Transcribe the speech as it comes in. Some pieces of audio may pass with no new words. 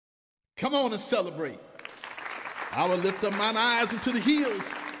Come on and celebrate. I will lift up mine eyes into the hills,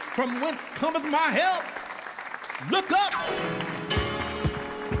 from whence cometh my help. Look up.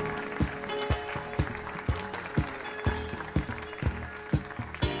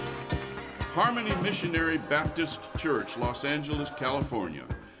 Harmony Missionary Baptist Church, Los Angeles, California,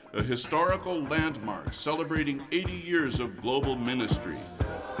 a historical landmark celebrating 80 years of global ministry.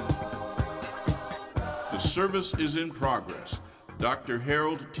 The service is in progress. Dr.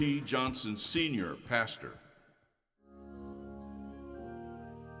 Harold T. Johnson, Sr., pastor.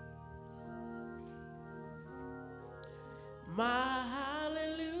 My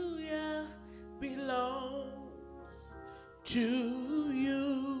hallelujah belongs to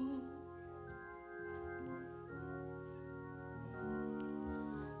you.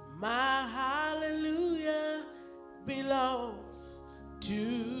 My hallelujah belongs to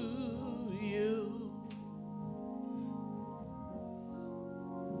you.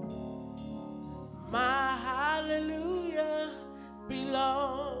 My hallelujah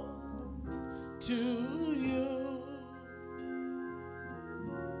belongs to you.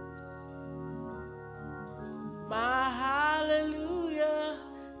 My hallelujah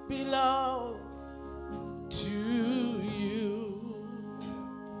belongs to you.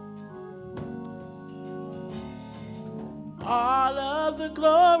 All of the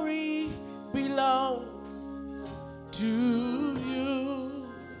glory belongs to you.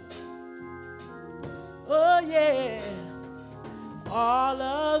 Oh yeah. All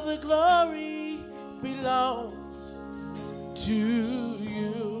of the glory belongs to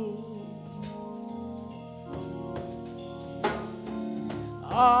you.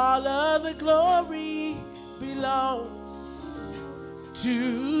 All of the glory belongs to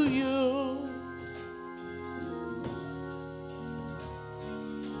you.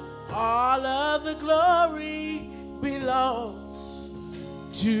 All of the glory belongs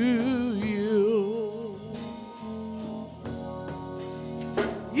to you.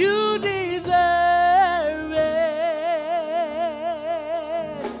 You deserve it.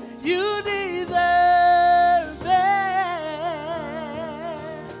 You deserve it.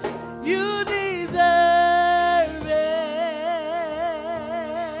 You deserve it.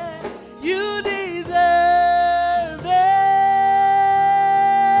 You deserve it.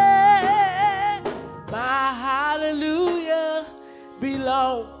 My hallelujah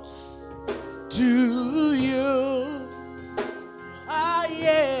belongs to you. Ah,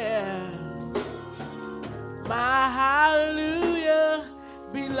 yeah. My hallelujah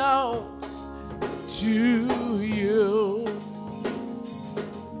belongs to you.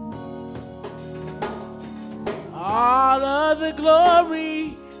 All of the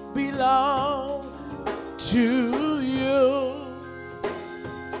glory belongs to you.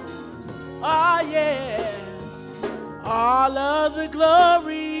 Oh yeah. All of the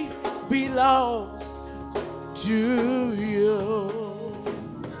glory belongs to you.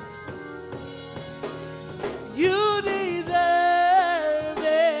 You deserve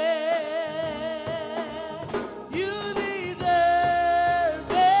it. You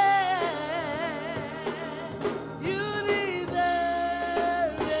deserve it. You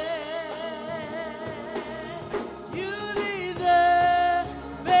deserve it. You deserve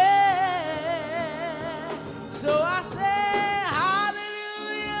it. So I say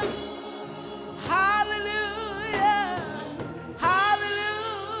hallelujah, hallelujah,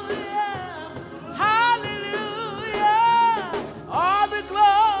 hallelujah, hallelujah.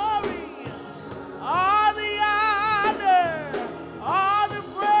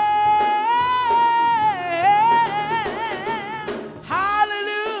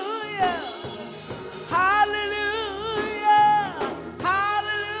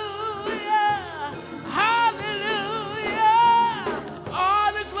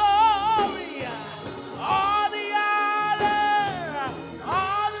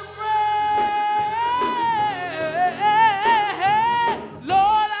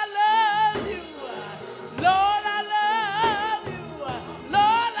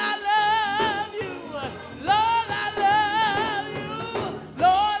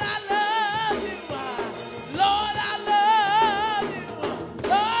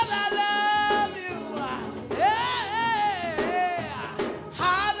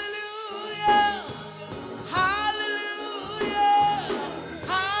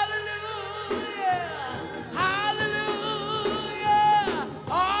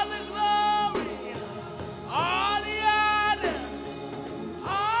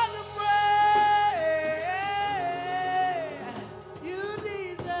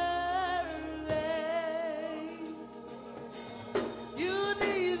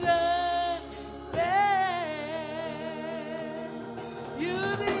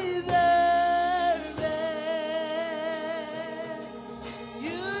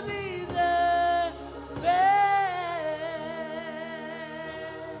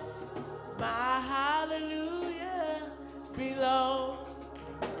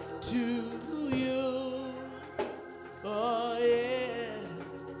 to you. Oh, yeah.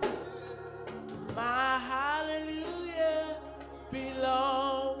 My hallelujah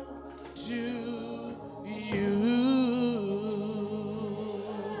belongs to you.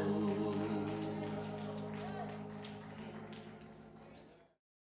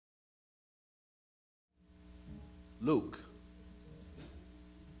 Luke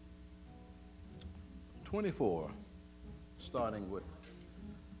 24, starting with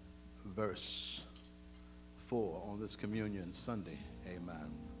verse 4 on this Communion Sunday. Amen.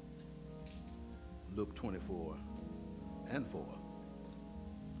 Luke 24 and 4. I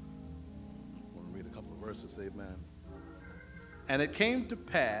want to read a couple of verses. Amen. And it came to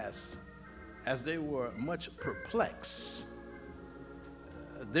pass, as they were much perplexed,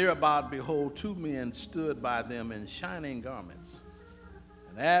 thereabout, behold, two men stood by them in shining garments.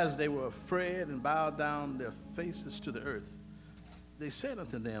 And as they were afraid and bowed down their faces to the earth, they said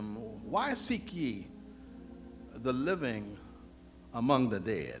unto them, Why seek ye the living among the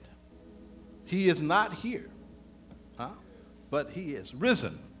dead? He is not here, but he is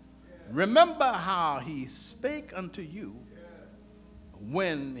risen. Remember how he spake unto you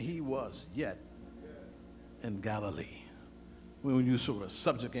when he was yet in Galilee. When you saw a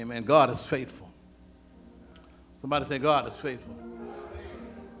subject, amen, God is faithful. Somebody say, God is faithful.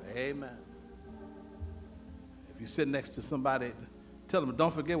 Amen. If you sit next to somebody, tell them,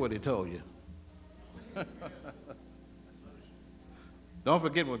 don't forget what he told you. Don't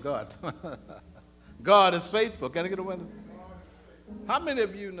forget what God. God is faithful. Can I get a witness? How many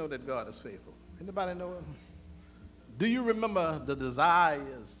of you know that God is faithful? Anybody know him? Do you remember the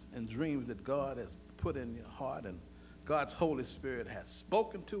desires and dreams that God has put in your heart, and God's Holy Spirit has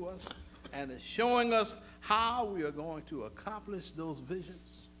spoken to us and is showing us how we are going to accomplish those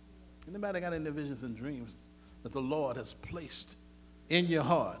visions? Anybody got any visions and dreams that the Lord has placed in your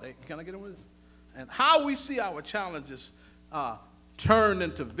heart? Hey, can I get in with this? And how we see our challenges turn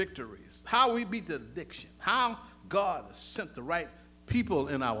into victories, how we beat the addiction, how God has sent the right people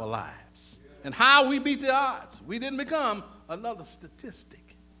in our lives, and how we beat the odds. We didn't become another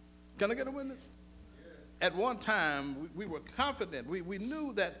statistic. Can I get a witness? At one time, we were confident. We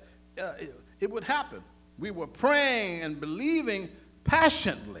knew that it would happen. We were praying and believing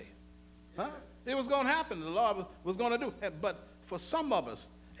passionately. It was going to happen. The Lord was going to do it. But for some of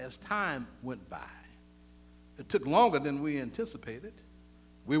us, as time went by, it took longer than we anticipated.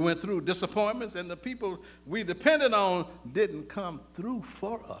 We went through disappointments, and the people we depended on didn't come through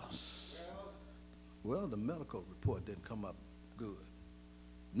for us. Well, the medical report didn't come up good.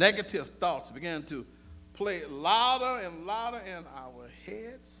 Negative thoughts began to play louder and louder in our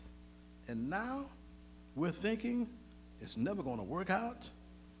heads, and now we're thinking it's never going to work out.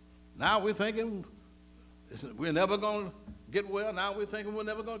 Now we're thinking we're never going to get well. Now we're thinking we're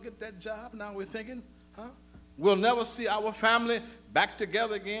never going to get that job. Now we're thinking, we'll never see our family back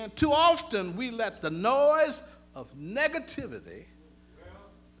together again. Too often we let the noise of negativity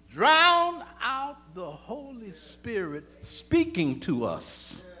drown out the Holy Spirit speaking to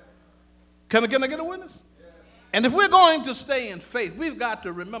us. Can I get a witness? And if we're going to stay in faith, we've got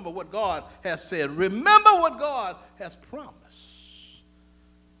to remember what God has said. Remember what God has promised.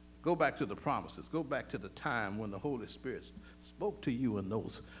 Go back to the promises. Go back to the time when the Holy Spirit spoke to you in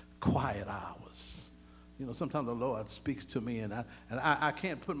those quiet hours. You know, sometimes the Lord speaks to me, and I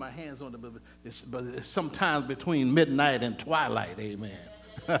can't put my hands on it, but it's sometimes between midnight and twilight, amen.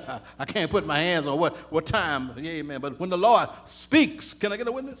 I can't put my hands on what time, amen. But when the Lord speaks, can I get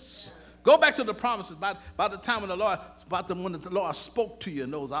a witness? Go back to the promises. By the time when the Lord spoke to you in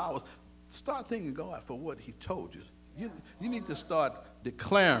those hours, start thanking God for what he told you. You need to start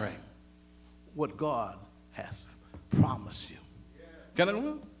declaring what God has promised you.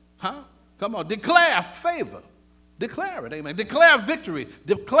 Can I? Come on, declare favor. Declare it, amen. Declare victory.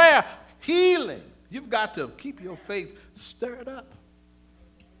 Declare healing. You've got to keep your faith stirred up.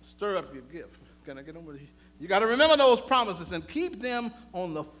 Stir up your gift. Can I get on with it? You got to remember those promises and keep them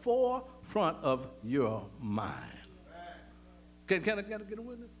on the forefront of your mind. Can I get a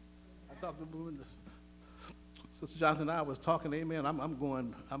witness? I talked to a witness. Sister Johnson and I was talking, amen. I'm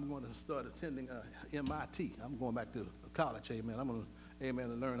going to start attending MIT. I'm going back to college, amen. I'm going to, amen,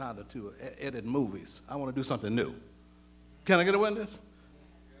 to learn how to edit movies. I want to do something new. Can I get a witness?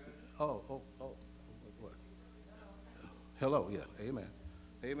 Oh. What? Hello, yeah, amen.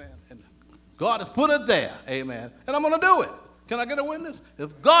 Amen. And God has put it there, amen. And I'm going to do it. Can I get a witness?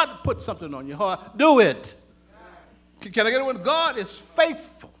 If God put something on your heart, do it. Can I get a witness? God is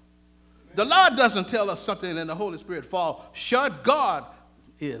faithful. The Lord doesn't tell us something and the Holy Spirit fall short. God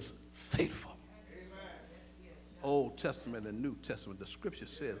is faithful. Old Testament and New Testament, the scripture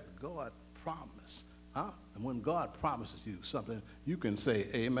says God promised. And when God promises you something, you can say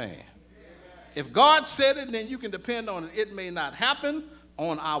amen. If God said it, then you can depend on it. It may not happen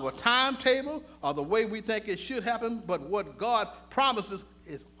on our timetable or the way we think it should happen, but what God promises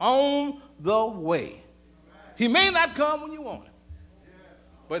is on the way. He may not come when you want it,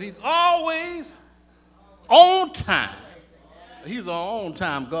 but he's always on time. He's an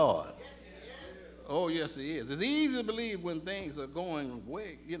on-time God. Oh, yes, he is. It's easy to believe when things are going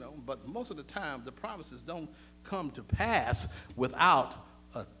way, but most of the time the promises don't come to pass without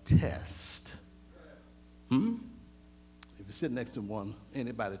a test. If you sit next to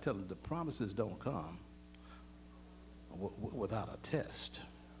anybody tell them the promises don't come without a test.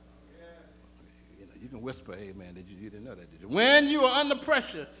 You can whisper, amen, you didn't know that, did you? When you are under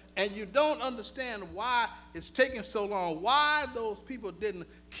pressure and you don't understand why it's taking so long, why those people didn't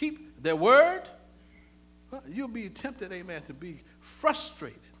keep their word, you'll be tempted, amen, to be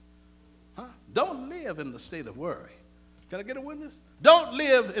frustrated. Don't live in the state of worry. Can I get a witness? Don't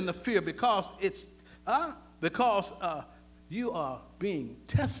live in the fear because you are being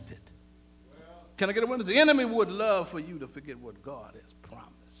tested. Can I get a witness? The enemy would love for you to forget what God has promised.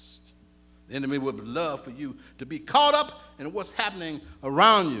 The enemy would love for you to be caught up in what's happening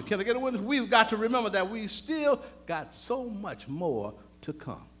around you. Can I get a witness? We've got to remember that we still got so much more to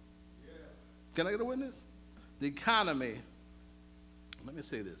come. Can I get a witness? The economy, let me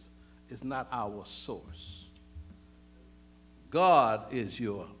say this, is not our source. God is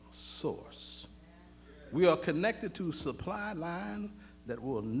your source. We are connected to a supply line that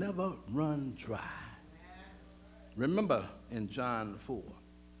will never run dry. Remember in John 4,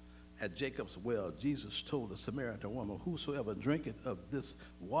 at Jacob's well, Jesus told the Samaritan woman, whosoever drinketh of this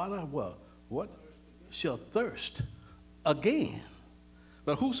water, shall thirst again.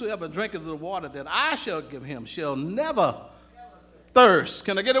 But whosoever drinketh of the water that I shall give him shall never thirst.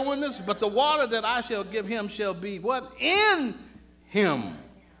 Can I get a witness? But the water that I shall give him shall be what? In him.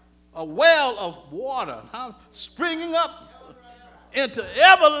 A well of water, springing up into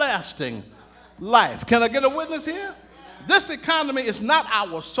everlasting life. Can I get a witness here? This economy is not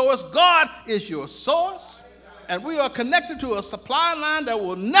our source. God is your source. And we are connected to a supply line that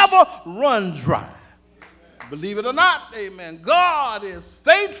will never run dry. Believe it or not, amen, God is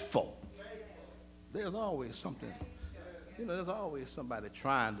faithful. There's always something. There's always somebody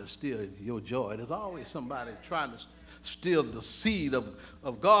trying to steal your joy. There's always somebody trying to steal the seed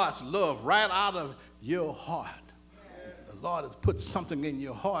of God's love right out of your heart. The Lord has put something in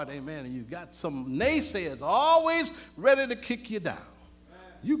your heart, amen, and you got some naysayers always ready to kick you down.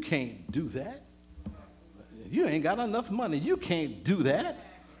 You can't do that. You ain't got enough money. You can't do that.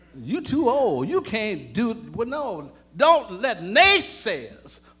 You too old. You can't do it. Well, no, don't let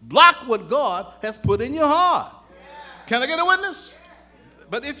naysayers block what God has put in your heart. Can I get a witness?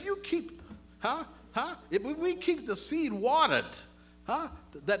 But if you keep, if we keep the seed watered,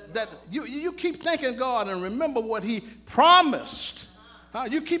 that you keep thanking God and remember what he promised.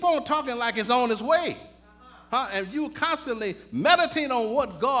 You keep on talking like it's on its way. And you constantly meditate on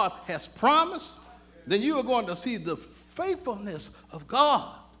what God has promised, then you are going to see the faithfulness of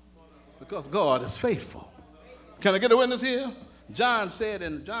God. Because God is faithful. Can I get a witness here? John said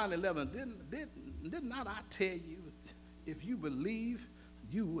in John 11, did not I tell you, if you believe,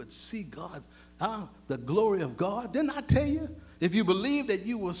 you would see God, the glory of God? Didn't I tell you? If you believe that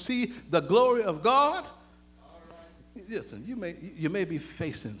you will see the glory of God? Listen, you may be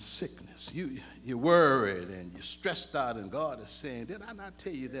facing sickness. You're worried and you're stressed out, and God is saying, did I not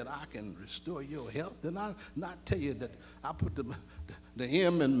tell you that I can restore your health? Did I not tell you that I put the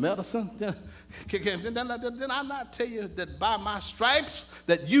M in medicine? Did I not tell you that by my stripes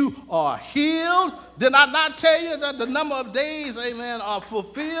that you are healed? Did I not tell you that the number of days, amen, are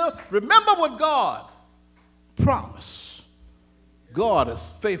fulfilled? Remember what God promised. God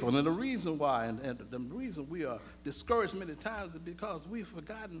is faithful. And the reason why, and the reason we are discouraged many times is because we've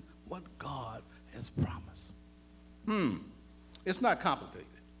forgotten what God has promised. It's not complicated.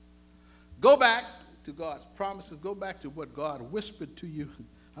 Go back to God's promises. Go back to what God whispered to you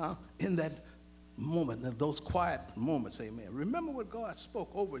in that moment, in those quiet moments, amen. Remember what God spoke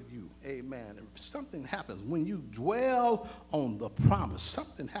over you, amen. And something happens when you dwell on the promise.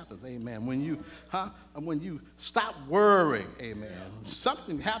 Something happens, amen. When you stop worrying, amen.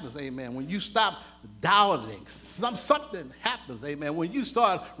 Something happens, amen. When you stop doubting, something happens, amen. When you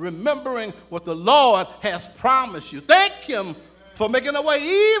start remembering what the Lord has promised you. Thank him for making a way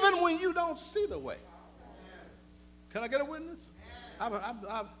even when you don't see the way. Can I get a witness?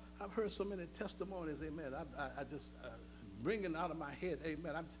 I've heard so many testimonies, amen. I just bringing out of my head,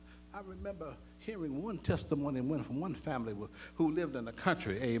 amen. I remember hearing one testimony from one family who lived in the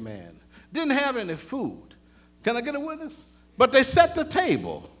country, amen. Didn't have any food. Can I get a witness? But they set the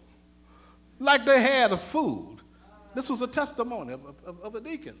table like they had a food. This was a testimony of a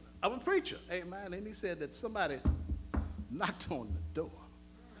deacon, of a preacher, amen. And he said that somebody knocked on the door.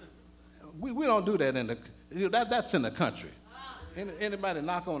 We don't do that that's in the country. Anybody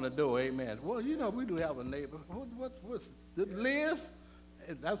knock on the door, amen. Well, you know, we do have a neighbor. What's Liz?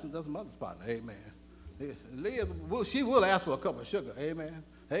 That's mother's partner, amen. Liz, she will ask for a cup of sugar, amen.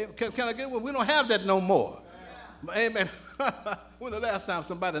 Hey, can I get one? We don't have that no more. Amen. When the last time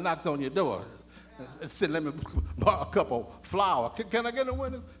somebody knocked on your door and said, let me borrow a cup of flour? Can I get a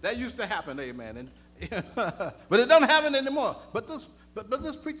witness? That used to happen, amen. But it don't happen anymore. But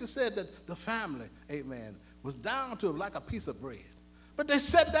this preacher said that the family, amen, was down to like a piece of bread. But they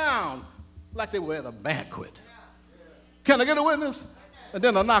sat down like they were at a banquet. Can I get a witness? And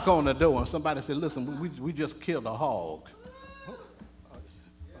then a knock on the door and somebody said, listen, we just killed a hog.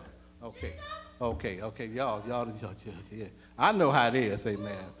 Okay, y'all, yeah. I know how it is,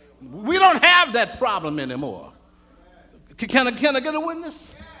 amen. We don't have that problem anymore. Can I get a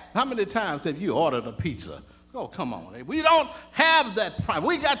witness? How many times have you ordered a pizza? Oh, come on. We don't have that problem.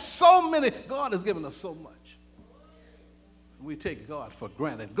 We got so many. God has given us so much. We take God for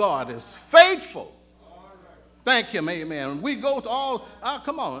granted. God is faithful. Thank him, amen. We go to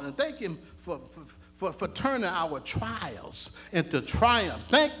come on, and thank him for turning our trials into triumph.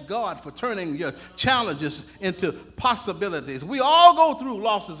 Thank God for turning your challenges into possibilities. We all go through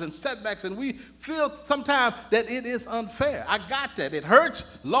losses and setbacks, and we feel sometimes that it is unfair. I got that. It hurts.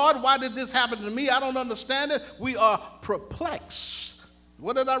 Lord, why did this happen to me? I don't understand it. We are perplexed.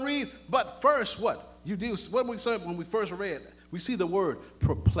 What did I read? But first, what? What we said when we first read, we see the word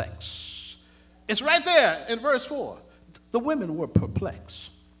perplexed. It's right there in verse 4. The women were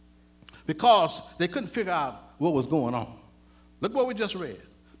perplexed because they couldn't figure out what was going on. Look what we just read.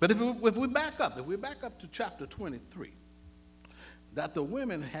 But if we back up to chapter 23, that the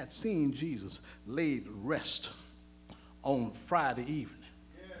women had seen Jesus laid rest on Friday evening.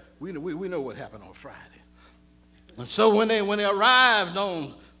 Yeah. We know what happened on Friday. And so when they arrived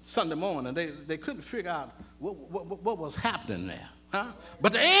on Sunday morning, they couldn't figure out what was happening there. Huh?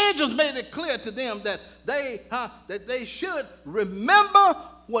 But the angels made it clear to them that they should remember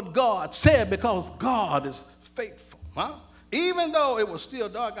what God said, because God is faithful. Huh? Even though it was still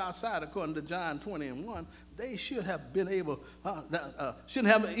dark outside, according to John 20:1, they should have been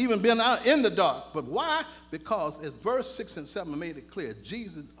shouldn't have even been out in the dark. But why? Because as verse 6 and 7 made it clear,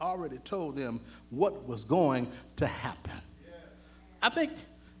 Jesus already told them what was going to happen. Yeah. I think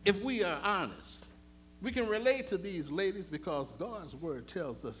if we are honest, we can relate to these ladies, because God's word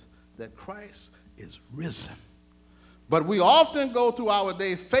tells us that Christ is risen. But we often go through our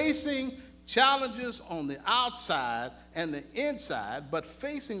day facing challenges on the outside and the inside, but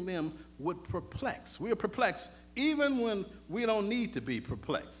facing them would perplex. We are perplexed even when we don't need to be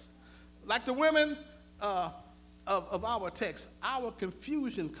perplexed. Like the women of our text, our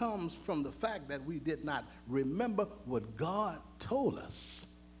confusion comes from the fact that we did not remember what God told us.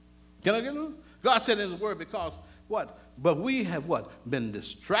 Can I get it? God said in his word, because what? But we have what? Been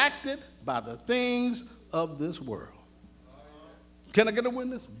distracted by the things of this world. Can I get a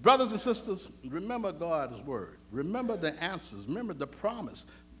witness? Brothers and sisters, remember God's word. Remember the answers. Remember the promise.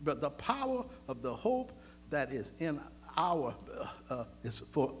 But the power of the hope that is in is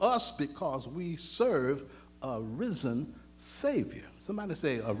for us, because we serve a risen Savior. Somebody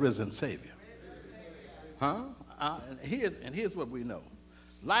say a risen Savior. Huh? And here's what we know.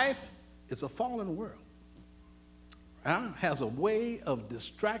 Life is a fallen world. Has a way of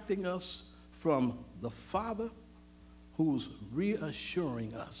distracting us from the Father who's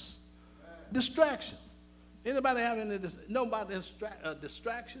reassuring us. Distraction. Anybody have any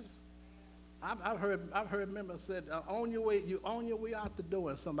distractions? I've heard members said, you're on your way out the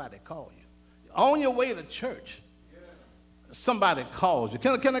door and somebody called you. You're on your way to church. Somebody calls you.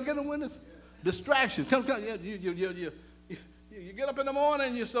 Can I get a witness? Distraction. You get up in the morning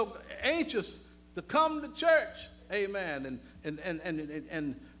and you're so anxious to come to church. Amen.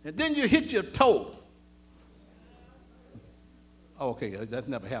 And then you hit your toe. Okay, that's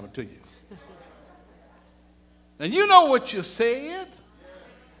never happened to you. And you know what you said.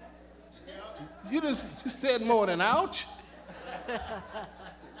 You said more than ouch.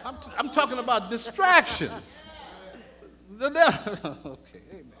 I'm talking about distractions. Okay,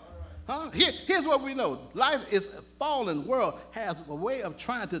 amen. Huh? Here's what we know. Life is a fallen world, has a way of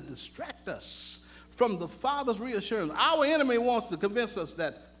trying to distract us from the Father's reassurance. Our enemy wants to convince us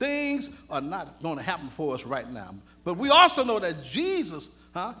that things are not going to happen for us right now. But we also know that Jesus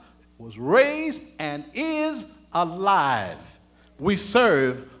was raised, and is alive. We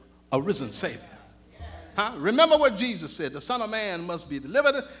serve a risen Savior. Huh? Remember what Jesus said. The Son of Man must be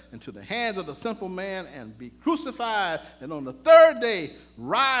delivered into the hands of the sinful man and be crucified, and on the third day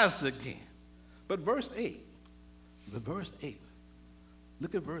rise again. But verse 8,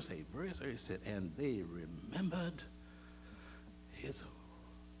 look at verse 8. Verse 8 said, and they remembered his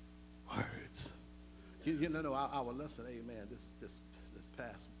words. You know, our lesson, amen, this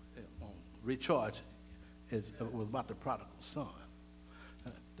past on recharge was about the prodigal son.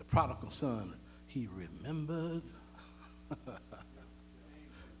 The prodigal son, he remembered.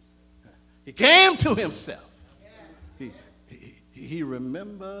 He came to himself. He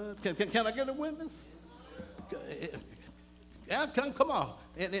remembered. Can I get a witness? Yeah, come on.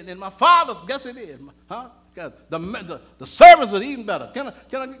 And my father's, guess it is. Huh? The servants are eating better.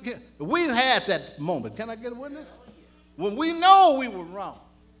 We had that moment. Can I get a witness? When we know we were wrong.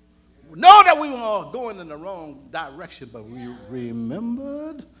 We know that we were all going in the wrong direction, but we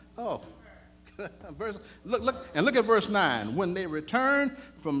remembered. Oh. Look at verse 9. When they returned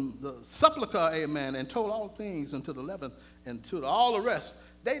from the sepulchre, amen, and told all things unto the 11 and to all the rest,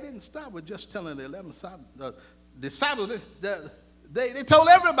 they didn't stop with just telling the 11 disciples. They told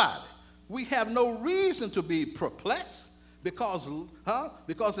everybody. We have no reason to be perplexed because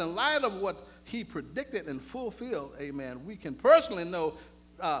in light of what he predicted and fulfilled, amen, we can personally know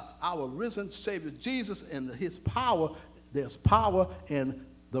our risen Savior Jesus and his power. There's power in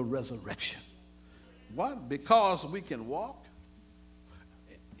the resurrection. What? Because we can walk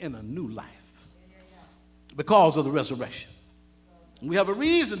in a new life because of the resurrection. We have a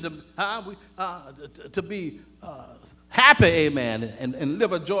reason to be happy, amen, and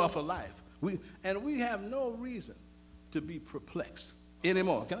live a joyful life. We have no reason to be perplexed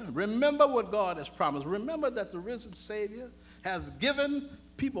anymore. Remember what God has promised. Remember that the risen Savior has given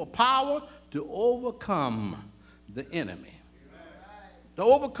people power to overcome the enemy, to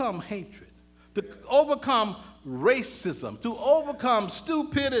overcome hatred, to overcome racism, to overcome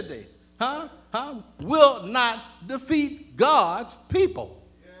stupidity, will not defeat God's people.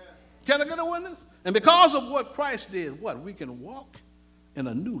 Can I get a witness? And because of what Christ did, we can walk in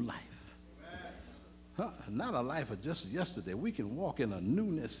a new life. Not a life of just yesterday. We can walk in a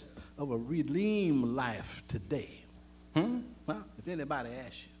newness of a redeemed life today. If anybody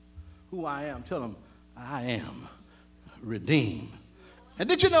asks you who I am, tell them I am redeemed. And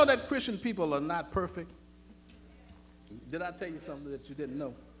did you know that Christian people are not perfect? Did I tell you something that you didn't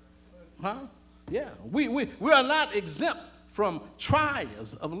know? Yeah, we are not exempt from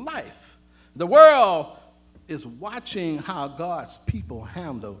trials of life. The world is watching how God's people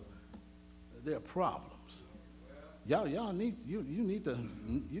handle their problems. Y'all need you need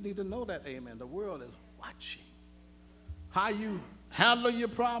to know that, amen. The world is watching how you handle your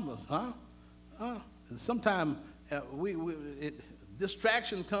problems, Sometimes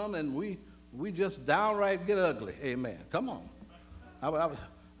distraction come and we just downright get ugly, amen. Come on. I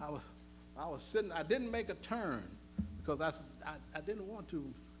was sitting. I didn't make a turn because I didn't want to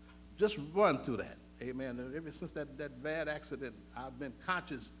just run through that, amen. Ever since that bad accident, I've been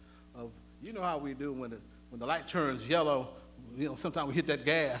conscious of, you know how we do when the light turns yellow. You know, sometimes we hit that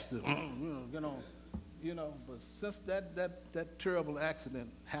gas to, But since that terrible accident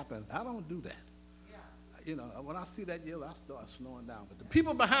happened, I don't do that. You know, when I see that yellow, I start slowing down. But the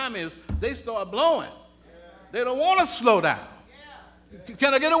people behind me, they start blowing. They don't want to slow down.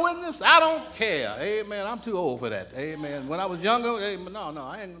 Can I get a witness? I don't care. Amen. I'm too old for that. Amen. When I was younger, amen,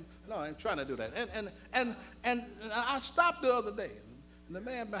 I ain't trying to do that. And I stopped the other day. And the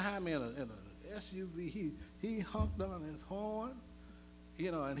man behind me in an SUV, he honked on his horn,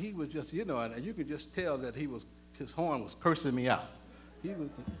 and he was just, and you could just tell that his horn was cursing me out. He was,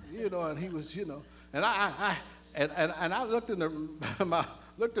 and he was, and I looked in my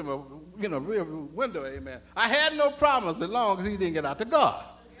rear window, amen. I had no problems as long as he didn't get out to God.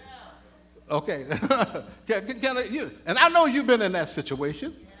 Okay. And I know you've been in that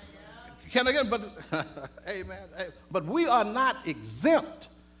situation. Can I get, but, amen. But we are not exempt,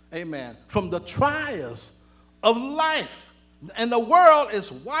 amen, from the trials of life. And the world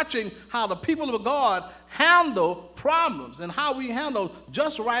is watching how the people of God handle problems and how we handle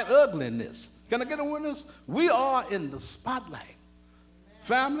just right ugliness. Can I get a witness? We are in the spotlight.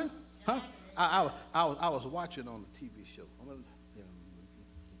 Family, I was watching on the TV show. I'm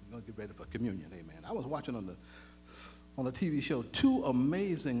gonna get ready for communion, amen. I was watching on the TV show two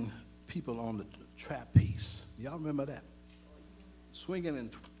amazing people on the trapeze. Y'all remember that? Swinging and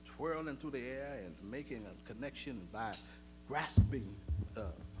twirling through the air and making a connection by grasping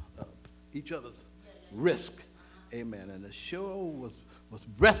each other's wrist, amen. And the show was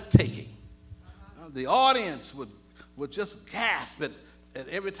breathtaking. The audience would just gasp at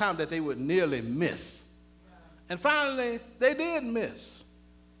every time that they would nearly miss. And finally, they did miss.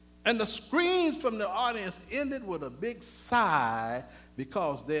 And the screams from the audience ended with a big sigh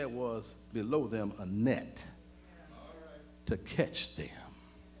because there was below them a net to catch them.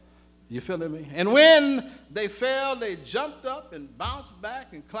 You feeling me? And when they fell, they jumped up and bounced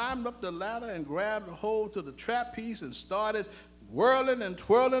back and climbed up the ladder and grabbed a hold to the trapeze and started whirling and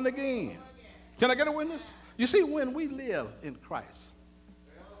twirling again. Can I get a witness? You see, when we live in Christ,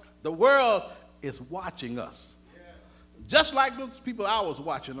 the world is watching us. Just like those people I was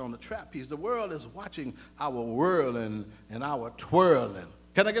watching on the trapeze, the world is watching our whirling and our twirling.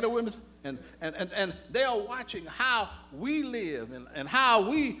 Can I get a witness? And they are watching how we live and how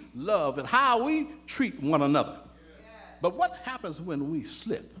we love and how we treat one another. But what happens when we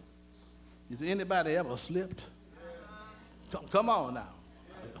slip? Has anybody ever slipped? Come on now.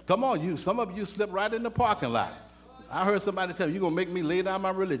 Come on, you. Some of you slipped right in the parking lot. I heard somebody tell me, you're going to make me lay down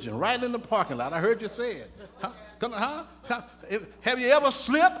my religion. Right in the parking lot. I heard you say it. Have you ever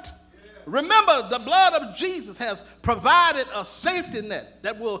slipped? Remember, the blood of Jesus has provided a safety net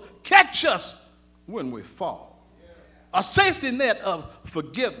that will catch us when we fall. A safety net of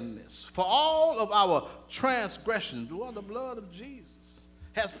forgiveness for all of our transgressions. Well, the blood of Jesus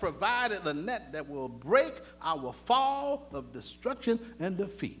has provided a net that will break our fall of destruction and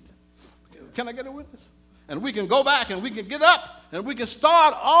defeat. Can I get a witness? And we can go back and we can get up and we can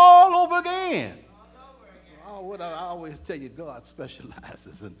start all over again. Oh, what I always tell you, God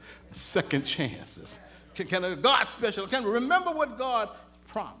specializes in second chances. Can remember what God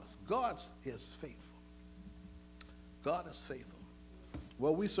promised? God is faithful. God is faithful.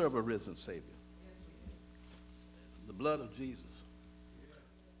 Well, we serve a risen Savior. The blood of Jesus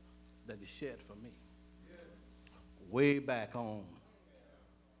that He shed for me way back on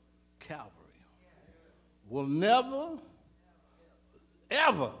Calvary will never,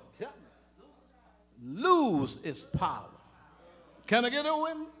 ever lose its power. Can I get a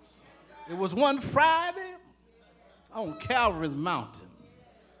witness? It was one Friday on Calvary's mountain.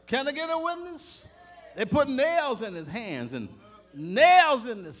 Can I get a witness? They put nails in His hands and nails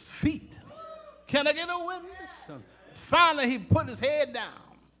in His feet. Can I get a witness? And finally, He put His head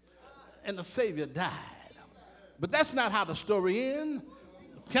down and the Savior died. But that's not how the story ends.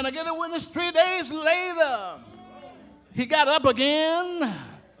 Can I get a witness? 3 days later, He got up again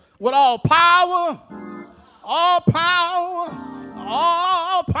with all power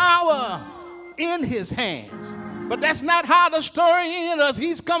in His hands. But that's not how the story ends.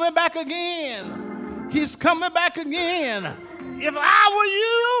 He's coming back again. He's coming back again. If I were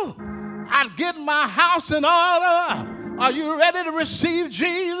you, I'd get my house in order. Are you ready to receive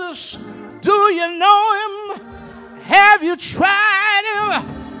Jesus? Do you know Him? Have you tried Him?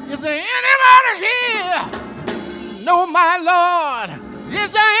 Is there anybody here? Know my Lord.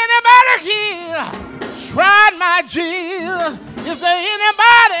 Is there anybody here? Tried my Jesus. Is there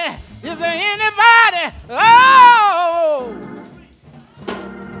anybody? Is there anybody? Oh!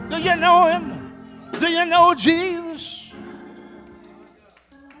 Do you know Him? Do you know Jesus?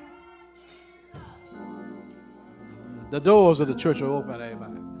 The doors of the church are open,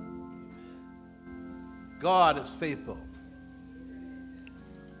 amen. God is faithful.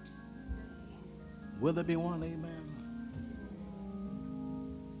 Will there be one, amen?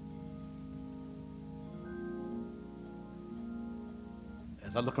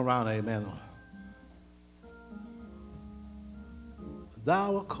 As I look around, amen,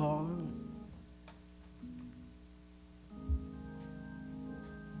 thou art calling.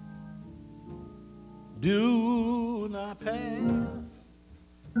 Do not pass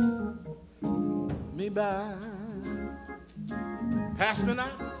me by. Pass me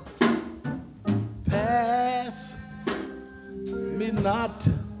not. Pass me not,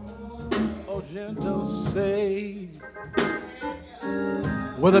 oh gentle Savior.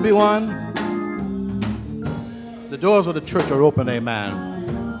 Will there be one? The doors of the church are open, amen.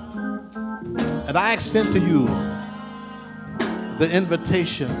 And I extend to you the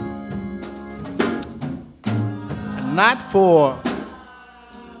invitation, not for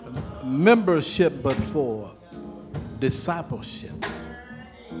membership, but for discipleship.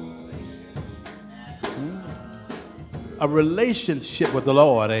 A relationship with the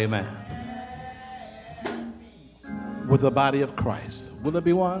Lord, amen. With the body of Christ. Will there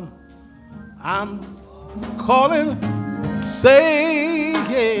be one? I'm calling Savior.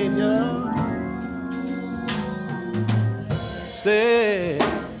 Say,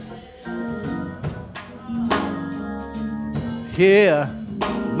 hear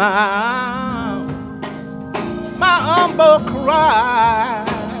my my humble cry.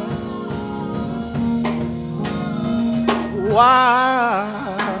 Why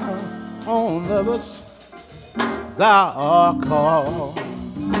on others thou art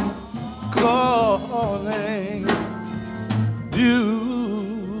calling,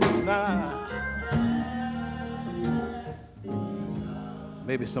 do not.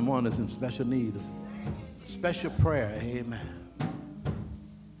 Maybe someone is in special need of special prayer. Amen.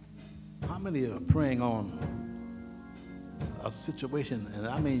 How many are praying on a situation? And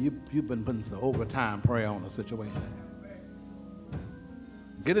I mean, you've been putting some overtime prayer on a situation.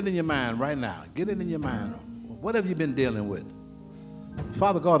 Get it in your mind right now. Get it in your mind. What have you been dealing with?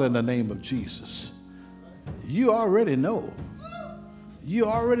 Father God, in the name of Jesus, you already know. You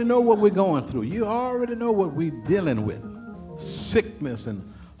already know what we're going through. You already know what we're dealing with. Sickness and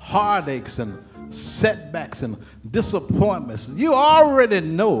heartaches and setbacks and disappointments. You already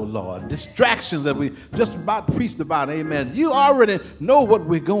know, Lord. Distractions that we just about preached about, amen. You already know what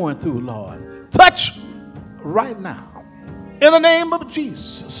we're going through, Lord. Touch right now. In the name of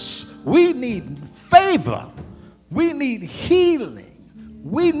Jesus, we need favor. We need healing.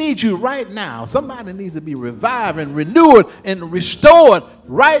 We need you right now. Somebody needs to be revived and renewed and restored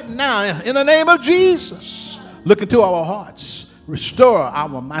right now in the name of Jesus. Look into our hearts. Restore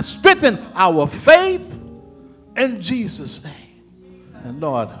our mind. Strengthen our faith in Jesus' name. And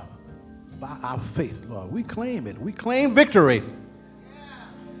Lord, by our faith, Lord, we claim it. We claim victory.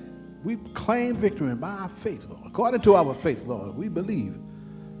 We claim victory, and by our faith, Lord, according to our faith, Lord, we believe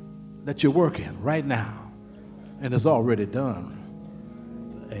that you're working right now, and it's already done.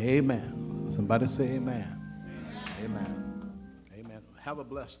 Amen. Somebody say amen. Amen. Amen. Have a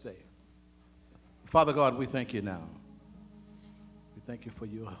blessed day. Father God, we thank you now. We thank you for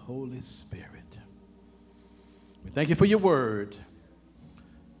your Holy Spirit. We thank you for your word.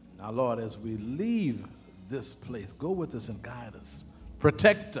 Now, Lord, as we leave this place, go with us and guide us.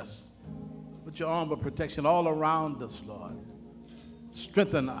 Protect us. Put your arm of protection all around us, Lord.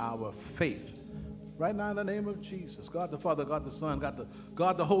 Strengthen our faith. Right now in the name of Jesus. God the Father, God the Son,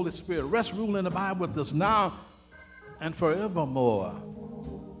 God the Holy Spirit. Rest, rule, and abide with us now and forevermore.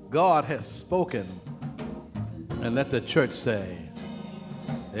 God has spoken. And let the church say,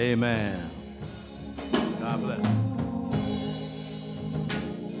 amen. God bless.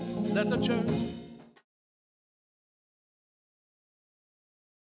 Let the church